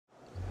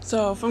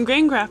So from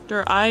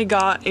Gamecrafter, I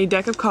got a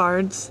deck of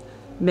cards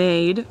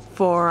made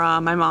for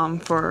my mom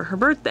for her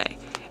birthday,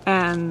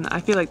 and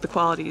I feel like the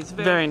quality is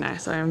very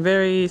nice. I am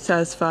very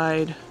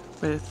satisfied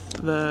with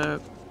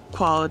the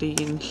quality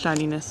and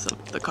shininess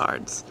of the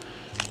cards,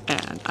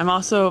 and I'm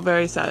also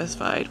very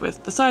satisfied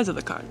with the size of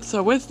the cards.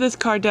 So with this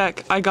card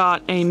deck, I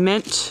got a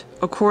Mint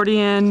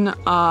Accordion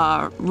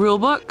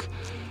rulebook,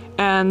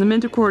 and the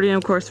Mint Accordion,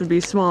 of course, would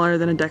be smaller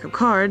than a deck of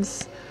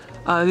cards.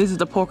 This is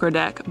the poker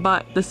deck,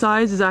 but the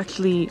size is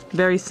actually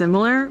very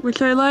similar,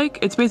 which I like.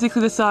 It's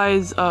basically the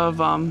size of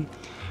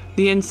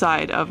the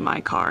inside of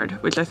my card,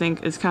 which I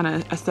think is kind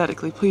of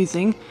aesthetically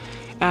pleasing.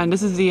 And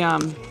this is the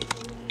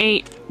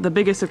 8, the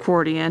biggest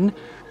accordion,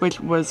 which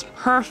was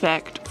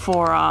perfect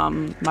for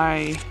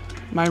my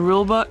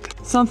rule book.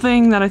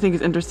 Something that I think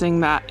is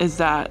interesting is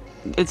that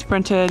it's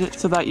printed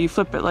so that you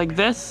flip it like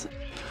this.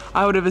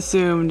 I would have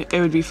assumed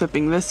it would be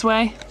flipping this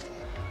way,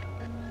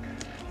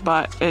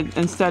 but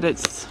instead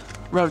it's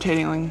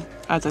rotating,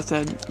 as I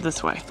said,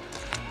 this way.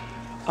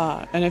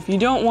 And if you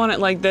don't want it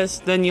like this,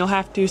 then you'll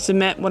have to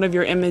submit one of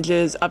your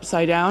images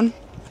upside down.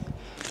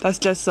 That's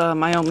just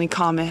my only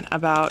comment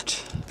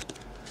about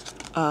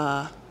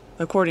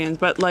accordions,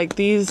 but like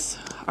these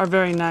are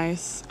very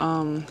nice.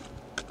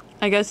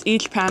 I guess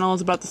each panel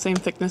is about the same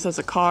thickness as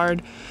a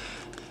card,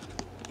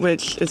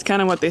 which is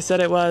kind of what they said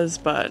it was,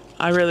 but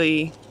I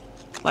really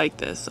like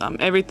this.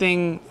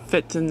 Everything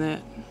fits in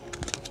it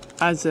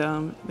as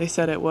they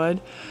said it would.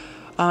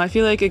 I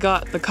feel like it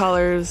got the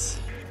colors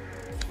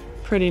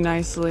pretty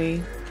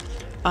nicely.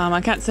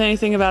 I can't say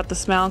anything about the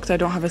smell because I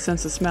don't have a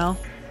sense of smell,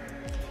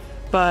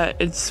 but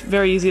it's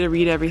very easy to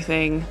read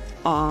everything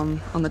on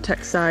the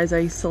text size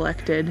I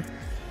selected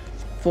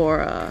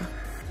for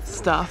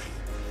stuff.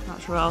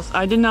 Not sure what else.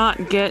 I did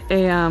not get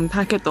a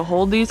packet to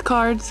hold these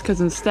cards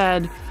because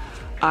instead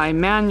I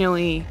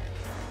manually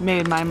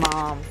made my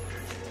mom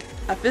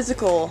a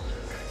physical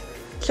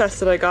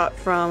chest that I got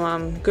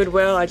from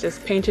Goodwill. I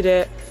just painted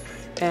it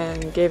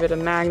and gave it a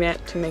magnet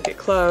to make it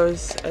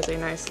close as a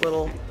nice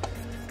little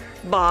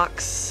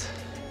box.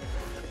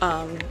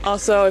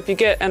 Also, if you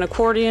get an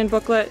accordion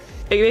booklet,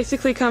 it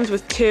basically comes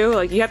with 2,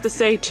 like you have to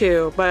say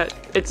 2, but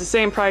it's the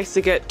same price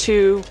to get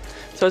 2,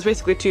 so it's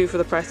basically 2 for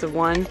the price of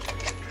 1.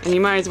 And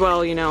you might as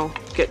well, you know,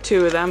 get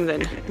 2 of them,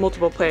 then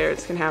multiple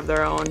players can have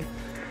their own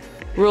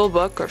rule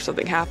book, or if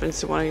something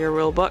happens to one of your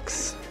rule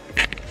books.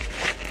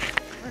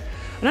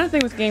 Another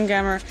thing with Game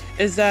Grammar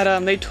is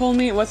that they told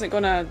me it wasn't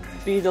going to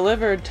be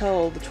delivered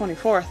till the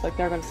 24th, like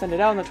they're going to send it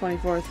out on the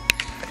 24th.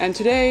 And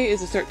today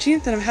is the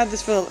 13th, and I've had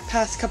this for the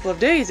past couple of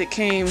days. It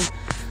came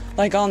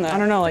like on the, I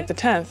don't know, like the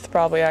 10th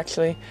probably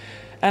actually.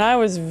 And I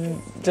was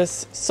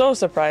just so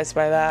surprised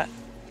by that.